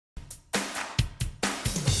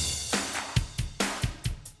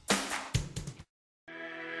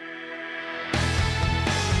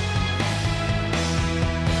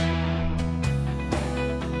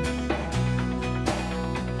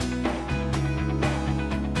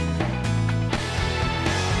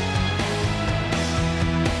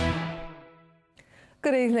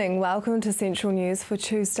Good evening, welcome to Central News for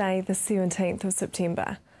Tuesday the 17th of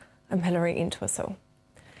September. I'm Hilary Entwistle.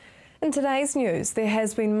 In today's news, there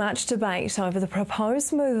has been much debate over the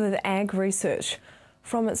proposed move of ag research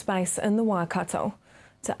from its base in the Waikato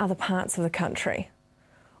to other parts of the country.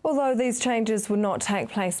 Although these changes would not take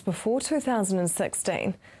place before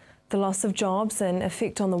 2016, the loss of jobs and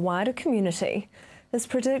effect on the wider community is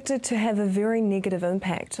predicted to have a very negative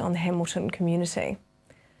impact on the Hamilton community.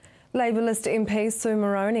 Labour-list MP Sue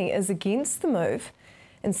Moroney is against the move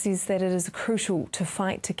and says that it is crucial to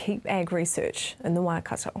fight to keep ag research in the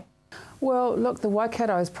Waikato. Well, look, the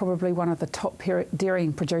Waikato is probably one of the top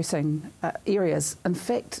dairy producing areas, in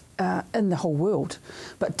fact, in the whole world,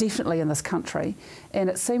 but definitely in this country. And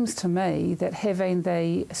it seems to me that having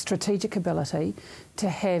the strategic ability to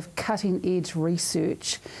have cutting-edge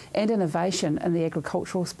research and innovation in the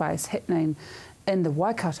agricultural space happening in the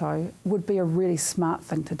Waikato would be a really smart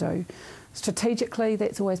thing to do. Strategically,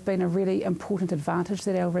 that's always been a really important advantage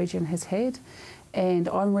that our region has had, and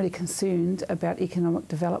I'm really concerned about economic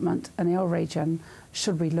development in our region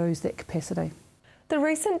should we lose that capacity. The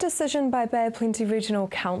recent decision by Bay of Plenty Regional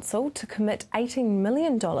Council to commit $18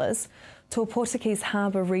 million to a Portuguese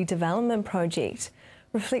harbour redevelopment project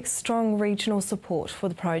reflects strong regional support for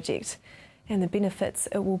the project and the benefits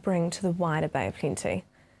it will bring to the wider Bay of Plenty.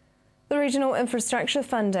 The Regional Infrastructure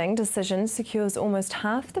Funding decision secures almost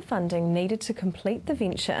half the funding needed to complete the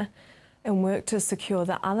venture, and work to secure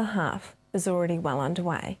the other half is already well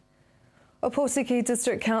underway. Opotiki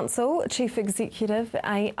District Council Chief Executive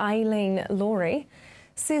Aileen Laurie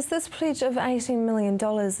says this pledge of $18 million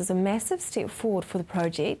is a massive step forward for the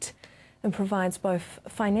project and provides both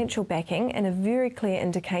financial backing and a very clear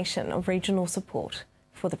indication of regional support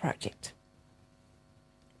for the project.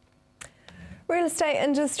 Real estate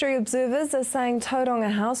industry observers are saying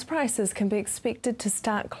Tauranga house prices can be expected to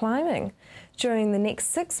start climbing during the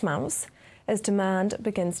next 6 months as demand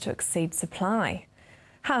begins to exceed supply.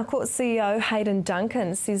 Harcourt CEO Hayden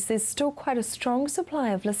Duncan says there's still quite a strong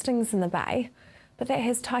supply of listings in the Bay, but that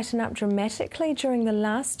has tightened up dramatically during the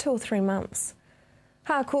last 2 or 3 months.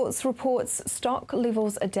 Harcourt's reports stock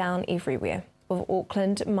levels are down everywhere, with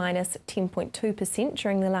Auckland minus 10.2%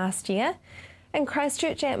 during the last year, and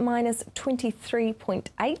Christchurch at minus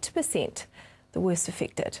 23.8%, the worst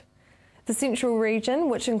affected. The central region,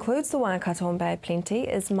 which includes the Waikato and Bay of Plenty,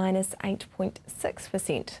 is minus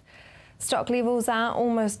 8.6%. Stock levels are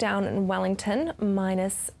almost down in Wellington,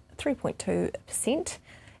 minus 3.2%,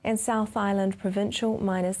 and South Island Provincial,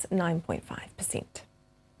 minus 9.5%.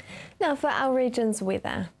 Now for our region's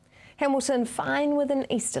weather. Hamilton fine with an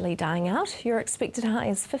easterly dying out. Your expected high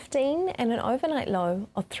is 15 and an overnight low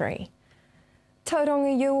of 3.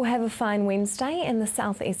 Tauranga, you will have a fine Wednesday and the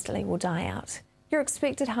southeasterly will die out. Your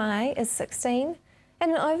expected high is 16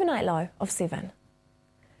 and an overnight low of 7.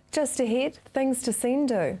 Just ahead, things to see and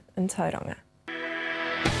do in Tauranga.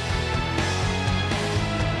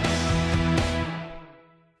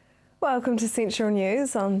 Welcome to Central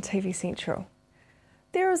News on TV Central.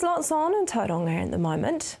 There is lots on in Tauranga at the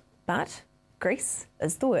moment, but Grease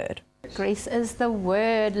is the word. Grease is the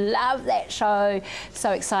word. Love that show. So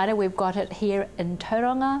excited. We've got it here in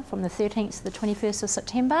Tauranga from the 13th to the 21st of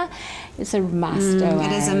September. It's a must do.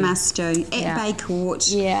 It is a must do. At Bay Court.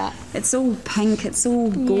 Yeah. It's all pink, it's all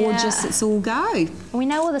gorgeous, it's all go. We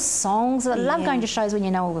know all the songs. I love going to shows when you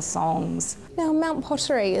know all the songs. Now, Mount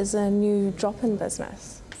Pottery is a new drop-in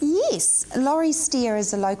business. Yes, Laurie Steer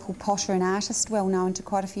is a local potter and artist, well known to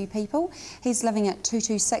quite a few people. He's living at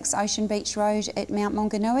 226 Ocean Beach Road at Mount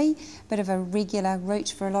Maunganui, bit of a regular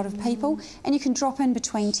route for a lot of people. And you can drop in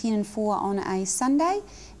between 10 and 4 on a Sunday,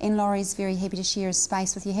 and Laurie's very happy to share his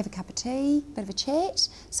space with you, have a cup of tea, bit of a chat.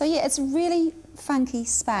 So yeah, it's a really funky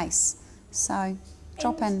space, so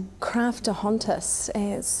drop in. Craftahontas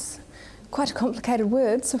is quite a complicated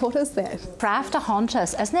word, so what is that?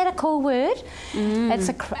 Craftahontas, isn't that a cool word?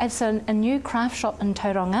 It's a new craft shop in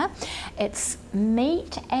Tauranga. It's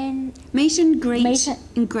meet and greet and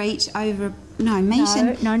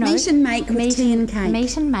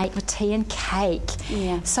make with tea and cake.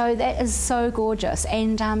 Yeah. So that is so gorgeous,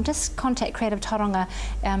 and just contact Creative Tauranga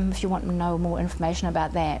if you want to know more information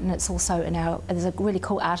about that. And it's also there's a really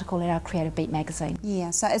cool article in our Creative Beat magazine.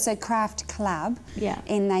 Yeah, so it's a craft club,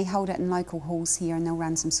 and they hold it in local halls here, and they'll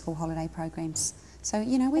run some school holiday programs. So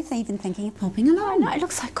you know, we're even thinking of popping along. I know, it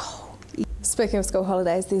looks so cool. Speaking of school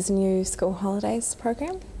holidays, there's a new school holidays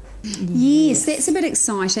program. Yes, that's a bit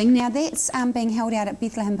exciting. Now that's being held out at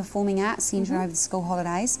Bethlehem Performing Arts Centre over the school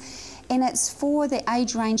holidays, and it's for the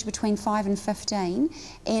age range between 5 and 15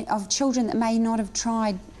 of children that may not have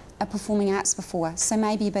tried a performing arts before, so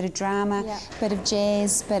maybe a bit of drama, bit of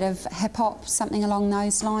jazz, bit of hip hop, something along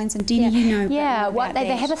those lines. And Denny, you know,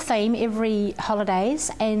 they have a theme every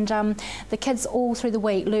holidays, and the kids all through the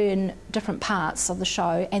week learn different parts of the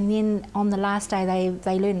show, and then on the last day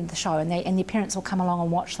they learn the show, and their parents will come along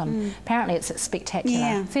and watch them. Apparently it's spectacular.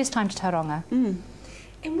 Yeah. First time to Tauranga.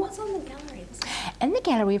 And what's on the gallery? In the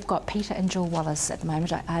gallery we've got Peter and Jill Wallace at the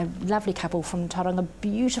moment, a lovely couple from Tauranga,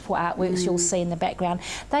 beautiful artworks you'll see in the background.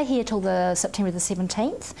 They're here till the September the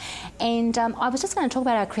 17th, and I was just going to talk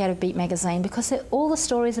about our Creative Beat magazine, because all the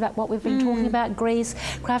stories about what we've been talking about, Grease,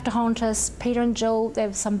 Craftahontas, Peter and Jill, they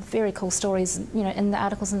have some very cool stories, you know, in the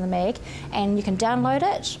articles in the mag, and you can download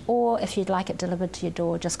it, or if you'd like it delivered to your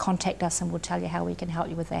door, just contact us and we'll tell you how we can help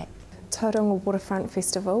you with that. Tauranga Waterfront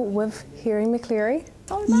Festival with Harry McCleary.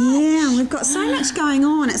 Yeah, we've got so much going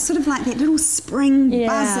on. It's sort of like that little spring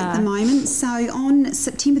buzz at the moment. So on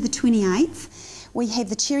September the 28th, we have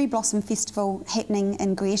the Cherry Blossom Festival happening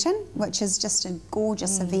in Gretton, which is just a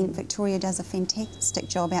gorgeous event. Victoria does a fantastic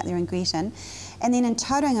job out there in Gretton. And then in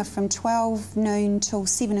Tauranga from 12 noon till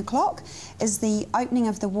 7 o'clock is the opening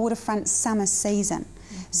of the waterfront summer season.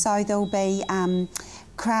 So there'll be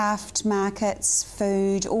craft markets,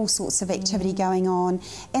 food, all sorts of activity going on,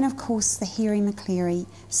 and of course the Harry McCleary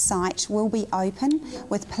site will be open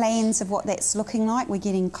with plans of what that's looking like. We're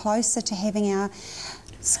getting closer to having our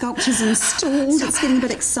sculptures installed. It's getting a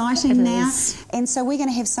bit exciting now. And so we're going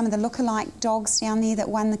to have some of the lookalike dogs down there that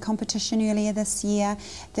won the competition earlier this year.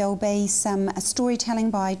 There'll be some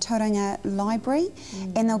storytelling by Tauranga Library,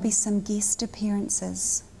 and there'll be some guest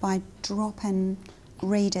appearances by drop-in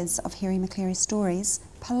readers of Harry McCleary stories.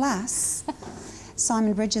 Plus,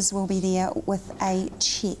 Simon Bridges will be there with a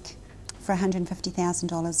cheque for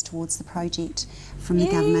 $150,000 towards the project from the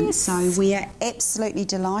government. So we are absolutely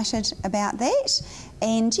delighted about that.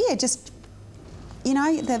 And yeah, just, you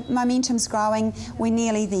know, the momentum's growing. We're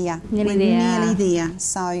nearly there. Nearly there.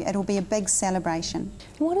 So it'll be a big celebration.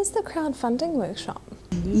 What is the crowdfunding workshop?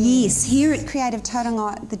 Yes, here at Creative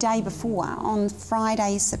Tauranga the day before, on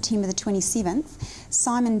Friday, September the 27th,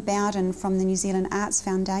 Simon Bowden from the New Zealand Arts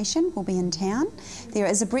Foundation will be in town. There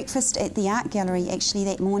is a breakfast at the Art Gallery actually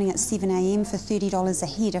that morning at 7 a.m. for $30 a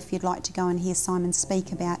head if you'd like to go and hear Simon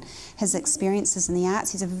speak about his experiences in the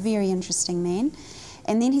arts. He's a very interesting man.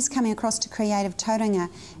 And then he's coming across to Creative Tauranga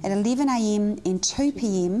at 11 a.m. and 2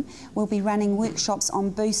 p.m. We'll be running workshops on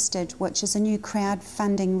Boosted, which is a new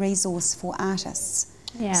crowdfunding resource for artists.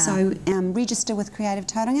 Yeah. So register with Creative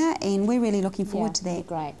Tauranga, and we're really looking forward to that.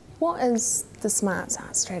 Great. What is the Smart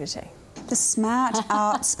Arts strategy? The Smart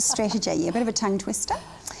Arts strategy, a bit of a tongue twister.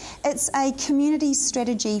 It's a community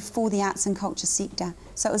strategy for the arts and culture sector.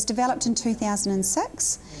 So it was developed in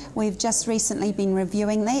 2006. We've just recently been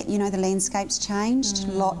reviewing that. You know, the landscape's changed,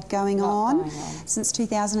 a lot going on since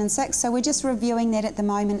 2006. So we're just reviewing that at the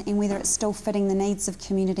moment and whether it's still fitting the needs of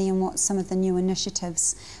community and what some of the new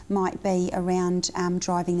initiatives might be around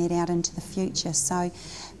driving that out into the future. So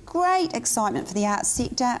great excitement for the arts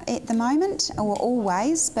sector at the moment, or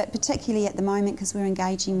always, but particularly at the moment because we're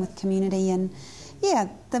engaging with community and yeah,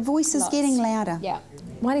 the voice is getting louder. Yeah.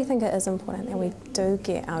 Why do you think it is important that we do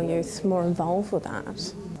get our youth more involved with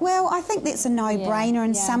art? Well, I think that's a no-brainer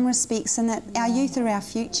in some respects, in that our youth are our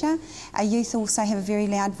future. Our youth also have a very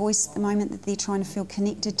loud voice at the moment that they're trying to feel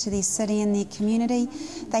connected to their city and their community.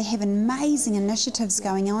 They have amazing initiatives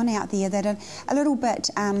going on out there that are a little bit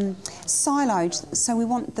siloed, so we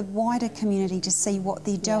want the wider community to see what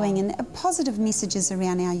they're doing and positive messages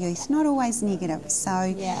around our youth, not always negative.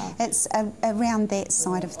 So it's around that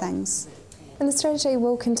side of things. And the strategy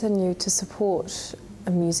will continue to support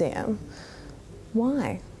a museum.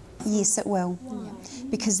 Why? Yes, it will,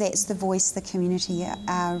 because that's the voice the community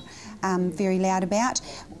are very loud about.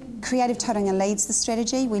 Creative Tauranga leads the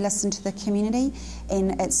strategy. We listen to the community,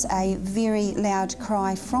 and it's a very loud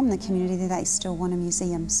cry from the community that they still want a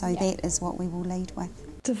museum. So that is what we will lead with.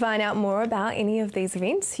 To find out more about any of these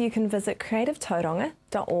events, you can visit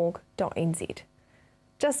creativetauranga.org.nz.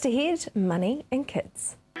 Just ahead, money and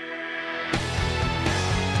kids.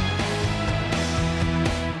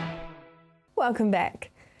 Welcome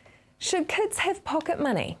back. Should kids have pocket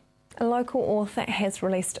money? A local author has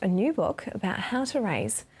released a new book about how to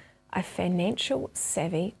raise a financial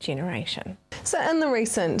savvy generation. So in the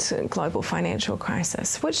recent global financial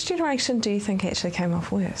crisis, which generation do you think actually came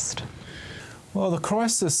off worst? Well, the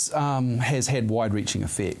crisis has had wide-reaching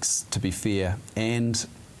effects, to be fair, and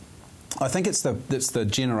I think it's the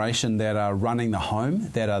generation that are running the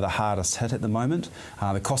home that are the hardest hit at the moment.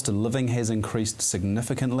 The cost of living has increased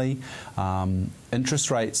significantly.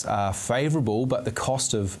 Interest rates are favourable, but the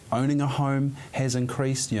cost of owning a home has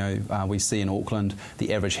increased. We see in Auckland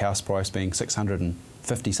the average house price being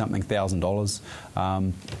 $650-something thousand.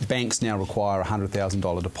 Banks now require a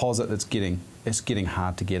 $100,000 deposit. It's getting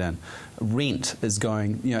hard to get in. Rent is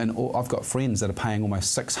going, and I've got friends that are paying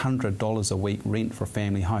almost $600 a week rent for a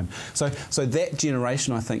family home. So that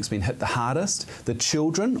generation, I think, has been hit the hardest. The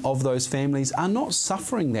children of those families are not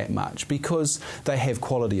suffering that much because they have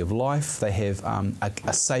quality of life, they have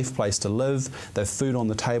a safe place to live, they have food on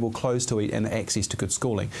the table, clothes to eat, and access to good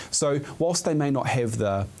schooling. So whilst they may not have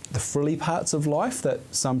the frilly parts of life that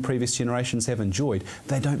some previous generations have enjoyed,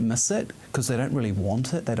 they don't miss it because they don't really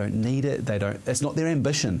want it, they don't need it, it's not their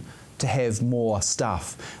ambition to have more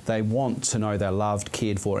stuff. They want to know they're loved,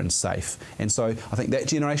 cared for and safe. And so I think that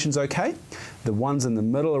generation's okay. The ones in the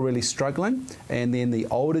middle are really struggling, and then the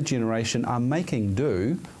older generation are making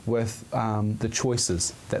do with the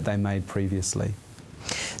choices that they made previously.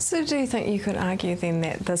 So do you think you could argue then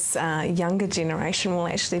that this younger generation will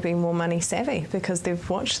actually be more money savvy because they've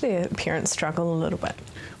watched their parents struggle a little bit?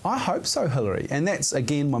 I hope so, Hilary, and that's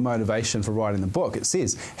again my motivation for writing the book. It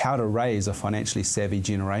says how to raise a financially savvy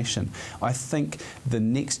generation. I think the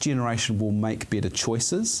next generation will make better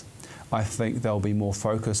choices. I think they'll be more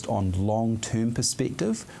focused on long-term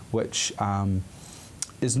perspective, which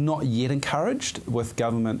is not yet encouraged with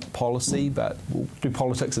government policy, but we'll do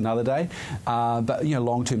politics another day. But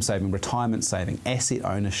long-term saving, retirement saving, asset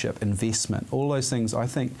ownership, investment, all those things. I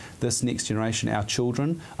think this next generation, our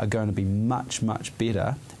children, are going to be much, much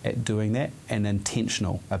better at doing that and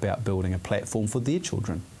intentional about building a platform for their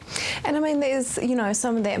children. And I mean, there's,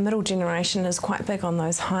 some of that middle generation is quite big on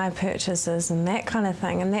those hire purchases and that kind of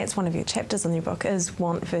thing, and that's one of your chapters in your book, is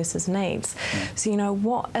want versus needs. So,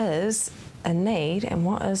 what is a need and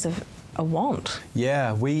what is a want?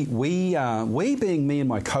 Yeah, we being me and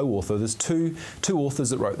my co-author, there's two authors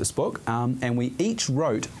that wrote this book, and we each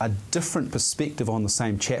wrote a different perspective on the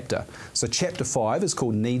same chapter. So chapter 5 is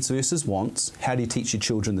called Needs versus Wants. How do you teach your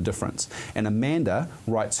children the difference? And Amanda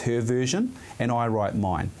writes her version and I write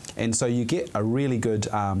mine. And so you get a really good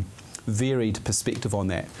varied perspective on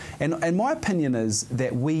that. And my opinion is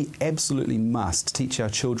that we absolutely must teach our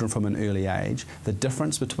children from an early age the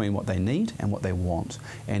difference between what they need and what they want.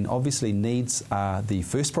 And obviously needs are the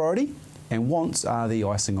first priority and wants are the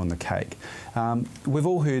icing on the cake. We've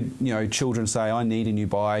all heard, children say, I need a new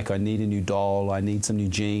bike, I need a new doll, I need some new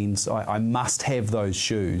jeans, I must have those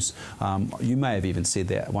shoes. You may have even said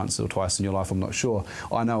that once or twice in your life, I'm not sure.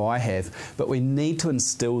 I know I have. But we need to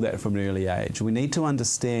instill that from an early age. We need to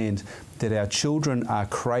understand that our children are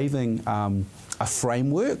craving a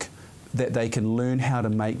framework that they can learn how to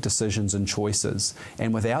make decisions and choices.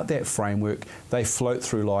 And without that framework, they float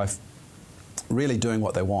through life really doing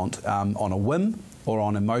what they want on a whim or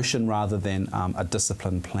on emotion rather than a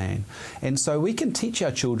disciplined plan. And so we can teach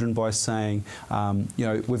our children by saying,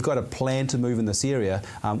 we've got a plan to move in this area.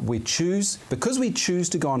 Because we choose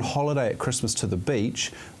to go on holiday at Christmas to the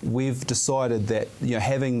beach, we've decided that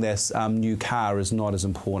having this new car is not as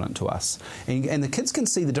important to us. And the kids can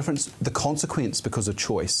see the difference, the consequence because of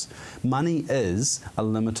choice. Money is a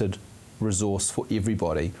limited resource for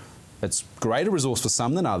everybody. It's a greater resource for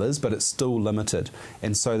some than others, but it's still limited.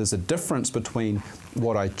 And so there's a difference between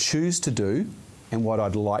what I choose to do and what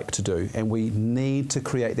I'd like to do. And we need to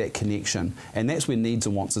create that connection. And that's where needs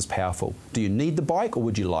and wants is powerful. Do you need the bike or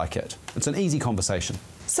would you like it? It's an easy conversation.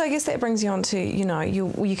 So I guess that brings you on to,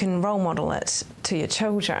 you can role model it to your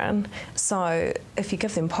children. So if you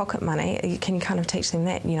give them pocket money, can you kind of teach them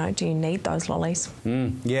that, do you need those lollies?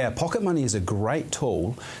 Yeah, pocket money is a great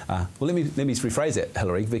tool. Well, let me rephrase that,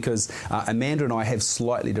 Hilary, because Amanda and I have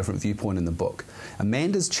slightly different viewpoint in the book.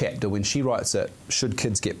 Amanda's chapter, when she writes it, Should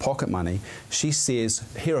Kids Get Pocket Money, she says,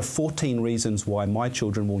 here are 14 reasons why my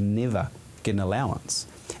children will never get an allowance.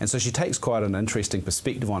 And so she takes quite an interesting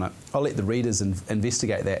perspective on it. I'll let the readers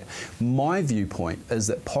investigate that. My viewpoint is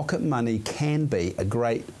that pocket money can be a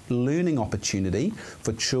great learning opportunity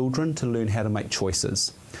for children to learn how to make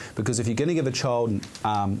choices. Because if you're going to give a child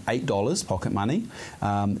 $8 pocket money,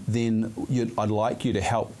 then I'd like you to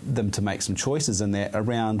help them to make some choices in that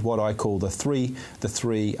around what I call the three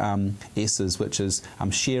S's, which is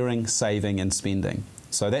sharing, saving and spending.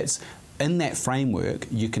 So that's in that framework,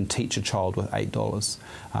 you can teach a child with $8.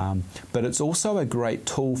 But it's also a great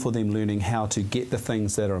tool for them learning how to get the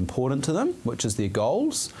things that are important to them, which is their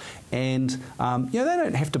goals. And they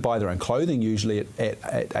don't have to buy their own clothing usually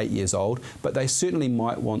at 8 years old, but they certainly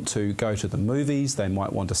might want to go to the movies. They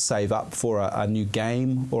might want to save up for a new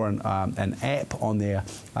game or an app on their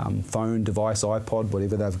phone, device, iPod,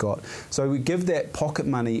 whatever they've got. So we give that pocket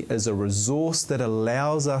money as a resource that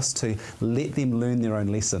allows us to let them learn their own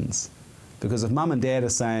lessons. Because if mum and dad are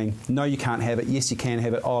saying, no, you can't have it, yes, you can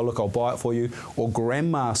have it, oh, look, I'll buy it for you, or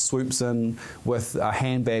grandma swoops in with a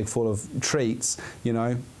handbag full of treats,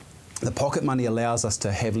 the pocket money allows us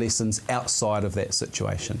to have lessons outside of that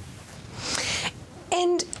situation.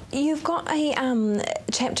 And you've got a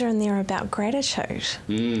chapter in there about gratitude.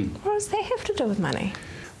 What does that have to do with money?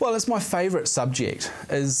 Well, it's my favourite subject.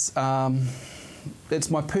 It's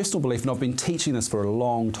my personal belief, and I've been teaching this for a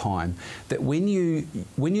long time, that when you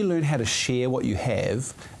learn how to share what you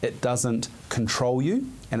have, it doesn't control you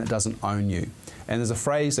and it doesn't own you. And there's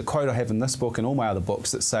a quote I have in this book and all my other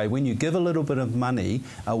books that say, when you give a little bit of money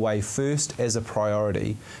away first as a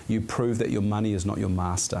priority, you prove that your money is not your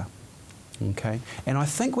master. Okay? And I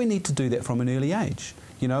think we need to do that from an early age.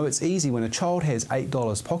 It's easy when a child has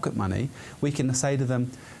 $8 pocket money, we can say to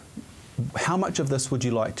them, how much of this would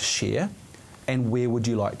you like to share? And where would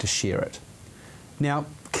you like to share it? Now,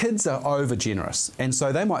 kids are over generous, and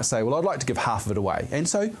so they might say, well, I'd like to give half of it away. And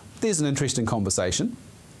so there's an interesting conversation.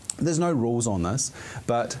 There's no rules on this,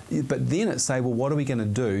 but then it's say, well, what are we going to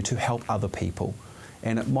do to help other people?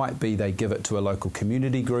 And it might be they give it to a local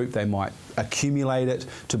community group, they might accumulate it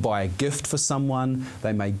to buy a gift for someone,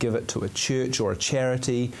 they may give it to a church or a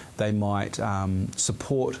charity, they might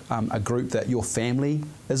support a group that your family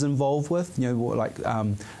is involved with,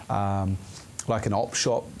 like an op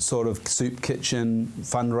shop sort of soup kitchen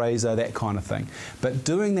fundraiser, that kind of thing. But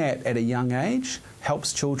doing that at a young age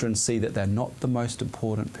helps children see that they're not the most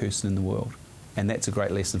important person in the world. And that's a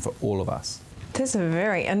great lesson for all of us. That's a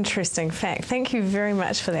very interesting fact. Thank you very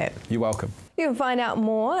much for that. You're welcome. You can find out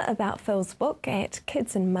more about Phil's book at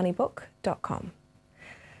kidsandmoneybook.com.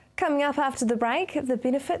 Coming up after the break, the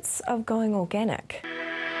benefits of going organic.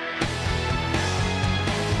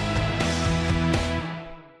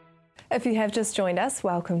 If you have just joined us,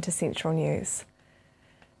 welcome to Central News.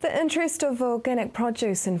 The interest of organic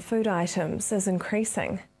produce and food items is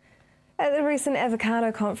increasing. At the recent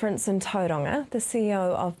avocado conference in Tauranga, the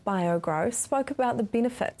CEO of BioGrow spoke about the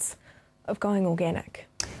benefits of going organic.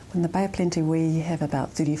 In the Bay of Plenty we have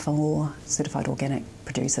about 34 certified organic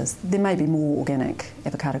producers. There may be more organic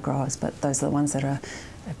avocado growers, but those are the ones that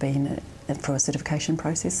have been through a certification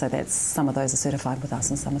process, so that's some of those are certified with us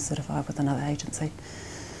and some are certified with another agency.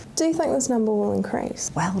 Do you think this number will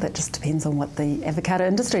increase? Well, that just depends on what the avocado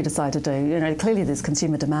industry decide to do. Clearly there's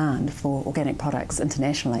consumer demand for organic products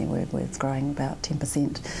internationally, where it's growing about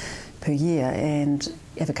 10% per year, and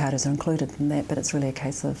avocados are included in that, but it's really a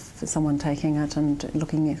case of someone taking it and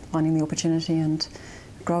looking at finding the opportunity and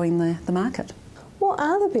growing the market. What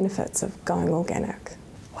are the benefits of going organic?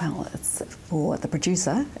 Well, it's for the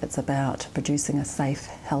producer, it's about producing a safe,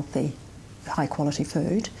 healthy, high quality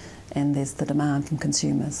food, and there's the demand from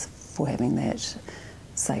consumers for having that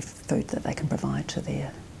safe food that they can provide to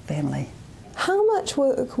their family. How much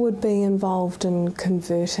work would be involved in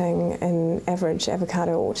converting an average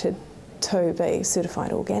avocado orchard to be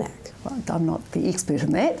certified organic? Well, I'm not the expert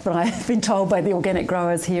in that, but I've been told by the organic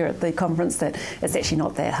growers here at the conference that it's actually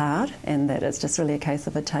not that hard, and that it's just really a case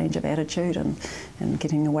of a change of attitude and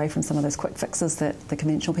getting away from some of those quick fixes that the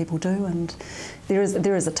conventional people do. And there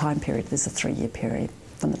is a time period, there's a 3-year period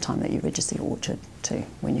from the time that you register your orchard to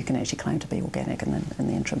when you can actually claim to be organic, and then in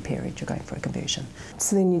the interim period you're going for a conversion.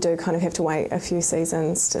 So then you do kind of have to wait a few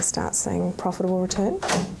seasons to start seeing profitable return?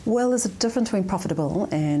 Well, there's a difference between profitable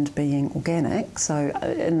and being organic. So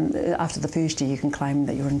after the first year you can claim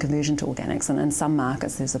that you're in conversion to organics, and in some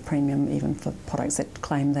markets there's a premium even for products that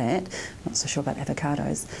claim that. I'm not so sure about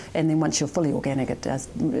avocados. And then once you're fully organic, it does,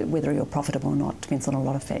 whether you're profitable or not depends on a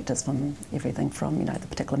lot of factors, from everything from the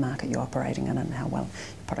particular market you're operating in and how well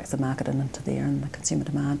your products are marketed into there and the consumer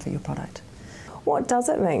demand for your product. What does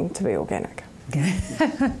it mean to be organic?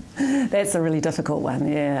 That's a really difficult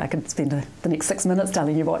one. Yeah, I could spend the next 6 minutes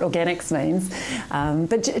telling you what organics means.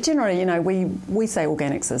 But generally, we say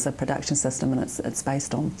organics is a production system, and it's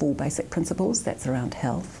based on 4 basic principles. That's around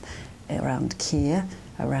health, around care,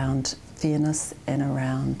 around fairness, and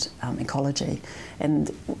around ecology.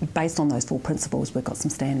 And based on those 4 principles, we've got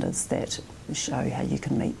some standards that show how you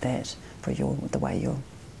can meet that for the way you're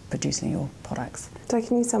producing your products. So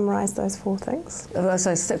can you summarise those 4 things?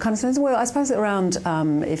 So kind of, well, I suppose around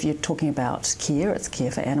if you're talking about care, it's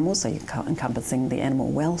care for animals, so you're encompassing the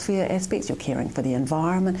animal welfare aspects, you're caring for the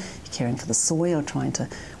environment, you're caring for the soil, trying to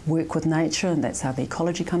work with nature, and that's how the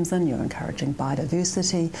ecology comes in. You're encouraging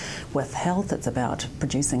biodiversity. With health, it's about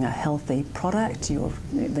producing a healthy product.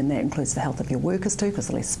 Then that includes the health of your workers too, because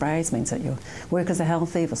the less sprays means that your workers are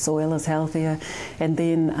healthy, the soil is healthier. And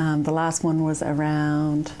then the last one was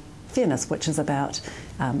around fairness, which is about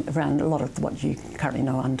around a lot of what you currently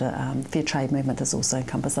know under fair trade movement is also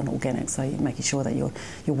encompassed on organic. So you're making sure that your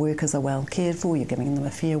workers are well cared for, you're giving them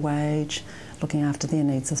a fair wage, looking after their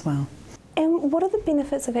needs as well. And what are the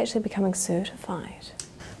benefits of actually becoming certified?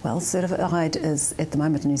 Well, certified is, at the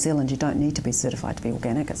moment in New Zealand, you don't need to be certified to be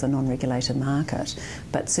organic. It's a non-regulated market.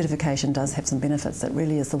 But certification does have some benefits. It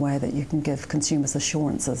really is the way that you can give consumers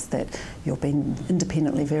assurances that you're being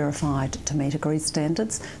independently verified to meet agreed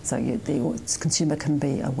standards. So the consumer can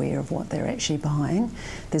be aware of what they're actually buying.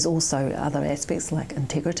 There's also other aspects like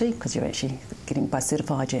integrity, because you're actually getting, by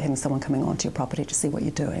certified, you're having someone coming onto your property to see what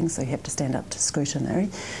you're doing, so you have to stand up to scrutiny.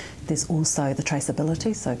 There's also the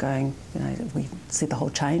traceability, so we see the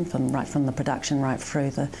whole chain right from the production right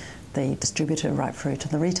through the distributor right through to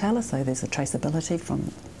the retailer, so there's a traceability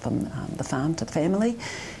from the farm to the family.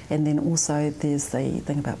 And then also there's the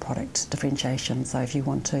thing about product differentiation, so if you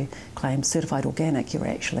want to claim certified organic, you're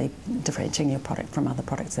actually differentiating your product from other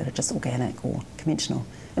products that are just organic or conventional.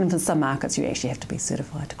 And for some markets you actually have to be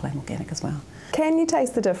certified to claim organic as well. Can you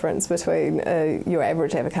taste the difference between your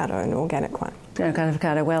average avocado and an organic one?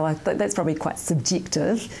 Avocado, well, that's probably quite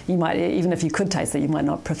subjective. You might, even if you could taste it, you might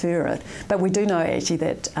not prefer it. But we do know actually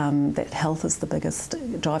that that health is the biggest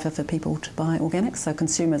driver for people to buy organics. So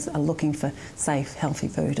consumers are looking for safe, healthy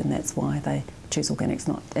food, and that's why they choose organics.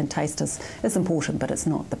 And taste is important, but it's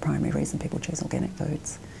not the primary reason people choose organic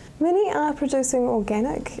foods. Many are producing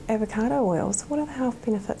organic avocado oils. What are the health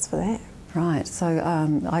benefits for that? Right, so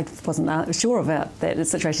I wasn't sure about that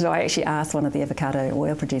situation. So I actually asked one of the avocado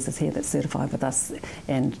oil producers here that's certified with us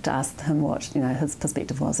and asked him what his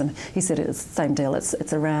perspective was, and he said it's the same deal.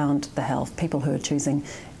 It's around the health. People who are choosing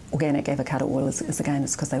organic avocado oil is again,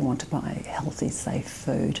 it's because they want to buy healthy, safe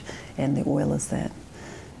food, and the oil is that.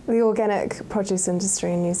 The organic produce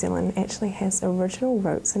industry in New Zealand actually has original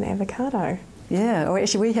roots in avocado. Yeah, well,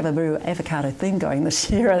 actually we have a real avocado thing going this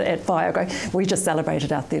year at FireGrow. We just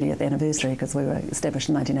celebrated our 30th anniversary because we were established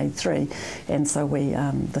in 1983, and so we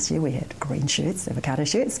this year we had green shirts, avocado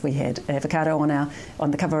shirts. We had avocado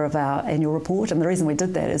on the cover of our annual report, and the reason we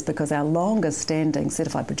did that is because our longest standing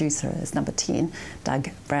certified producer is number 10, Doug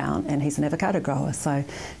Brown, and he's an avocado grower. So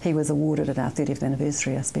he was awarded at our 30th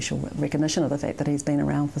anniversary a special recognition of the fact that he's been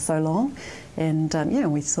around for so long, and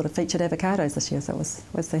we sort of featured avocados this year, so it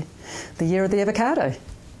was the year of the avocado.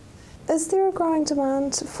 Is there a growing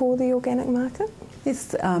demand for the organic market?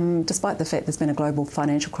 Yes, despite the fact there's been a global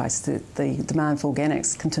financial crisis, the demand for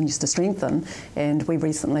organics continues to strengthen, and we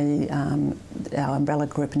recently, our umbrella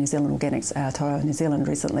group in New Zealand Organics, Aotearoa New Zealand,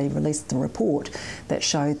 recently released a report that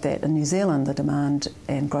showed that in New Zealand the demand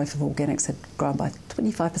and growth of organics had grown by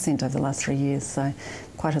 25% over the last 3 years, so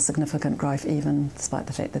quite a significant growth even despite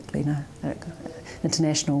the fact that there's been an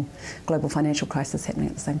international global financial crisis happening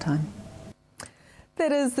at the same time.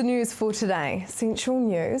 That is the news for today. Central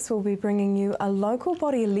News will be bringing you a local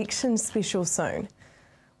body election special soon.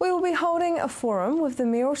 We will be holding a forum with the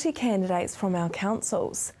mayoralty candidates from our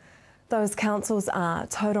councils. Those councils are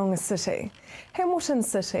Tauranga City, Hamilton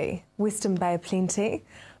City, Western Bay of Plenty,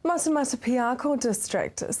 Matamata-Piako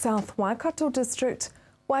District, South Waikato District,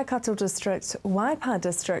 Waikato District, Waipa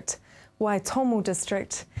District, Waitomo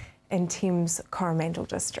District and Thames Coromandel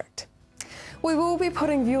District. We will be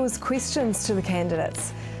putting viewers' questions to the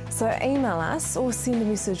candidates, so email us or send a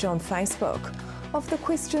message on Facebook of the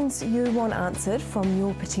questions you want answered from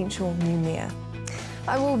your potential new mayor.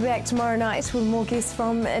 I will be back tomorrow night with more guests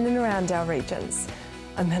from in and around our regions.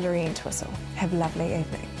 I'm Hilary Entwistle. Have a lovely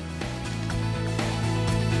evening.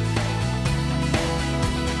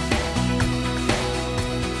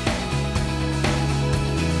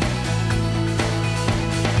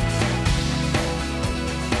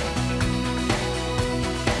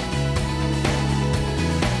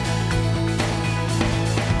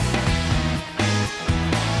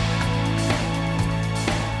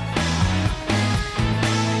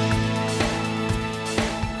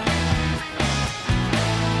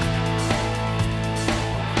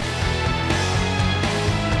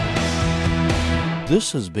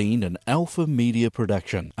 This has been an Alpha Media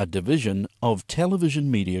production, a division of Television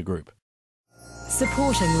Media Group.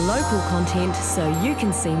 Supporting local content so you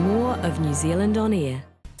can see more of New Zealand on air.